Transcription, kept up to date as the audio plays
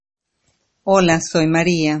Hola, soy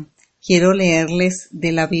María. Quiero leerles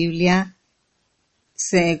de la Biblia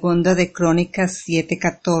Segunda de Crónicas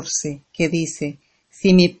 7:14, que dice: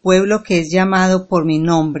 Si mi pueblo que es llamado por mi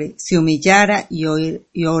nombre se humillara y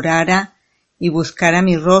orara y buscara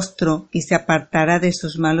mi rostro y se apartara de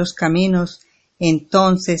sus malos caminos,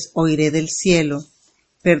 entonces oiré del cielo,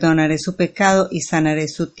 perdonaré su pecado y sanaré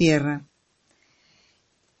su tierra.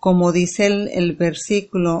 Como dice el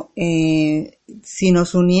versículo, si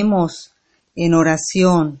nos unimos en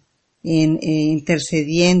oración,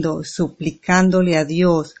 intercediendo, suplicándole a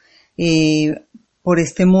Dios por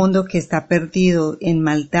este mundo que está perdido en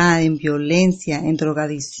maldad, en violencia, en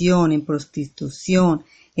drogadicción, en prostitución,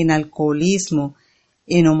 en alcoholismo,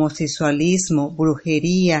 en homosexualismo,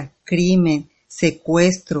 brujería, crimen,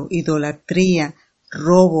 secuestro, idolatría,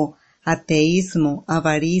 robo, ateísmo,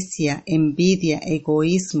 avaricia, envidia,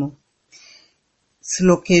 egoísmo.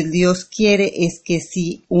 Lo que Dios quiere es que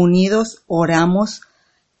si unidos oramos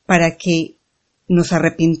para que nos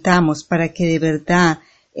arrepintamos, para que de verdad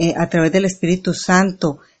a través del Espíritu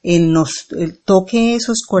Santo Él toque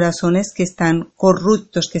esos corazones que están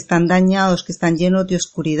corruptos, que están dañados, que están llenos de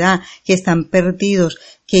oscuridad, que están perdidos,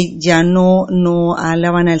 que ya no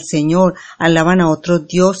alaban al Señor, alaban a otros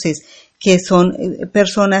dioses, que son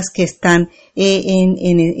personas que están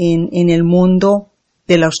en el mundo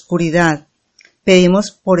de la oscuridad. Pedimos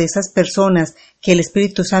por esas personas que el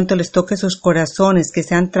Espíritu Santo les toque sus corazones, que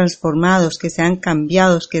sean transformados, que sean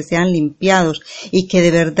cambiados, que sean limpiados y que de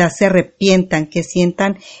verdad se arrepientan, que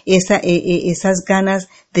sientan esas ganas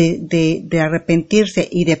de arrepentirse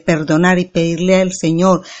y de perdonar y pedirle al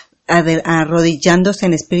Señor, arrodillándose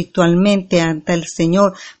espiritualmente ante el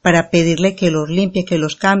Señor para pedirle que los limpie, que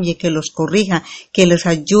los cambie, que los corrija, que les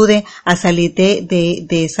ayude a salir de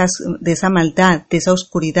esa maldad, de esa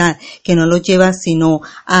oscuridad que no los lleva sino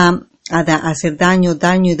a hacer daño.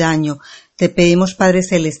 Te pedimos, Padre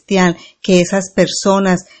Celestial, que esas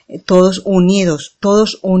personas, todos unidos,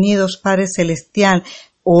 Padre Celestial,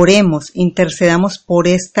 oremos, intercedamos por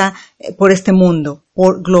este mundo,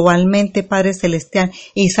 globalmente, Padre Celestial,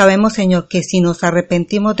 y sabemos, Señor, que si nos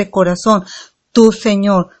arrepentimos de corazón, tú,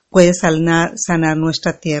 Señor, puedes sanar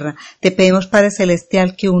nuestra tierra. Te pedimos, Padre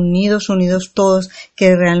Celestial, que unidos todos,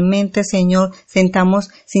 que realmente, Señor, sintamos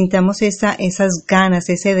esas ganas,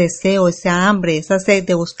 ese deseo, esa hambre, esa sed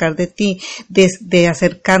de buscar de ti, de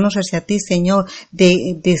acercarnos hacia ti, Señor,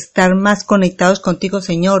 de estar más conectados contigo,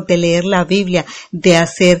 Señor, de leer la Biblia, de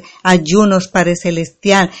hacer ayunos, Padre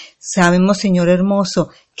Celestial. Sabemos, Señor hermoso,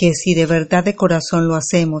 que si de verdad de corazón lo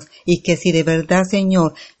hacemos y que si de verdad,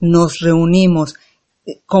 Señor, nos reunimos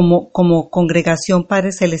como congregación,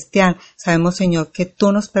 Padre Celestial, sabemos, Señor, que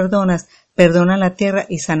tú nos perdonas, perdona la tierra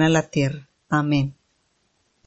y sana la tierra. Amén.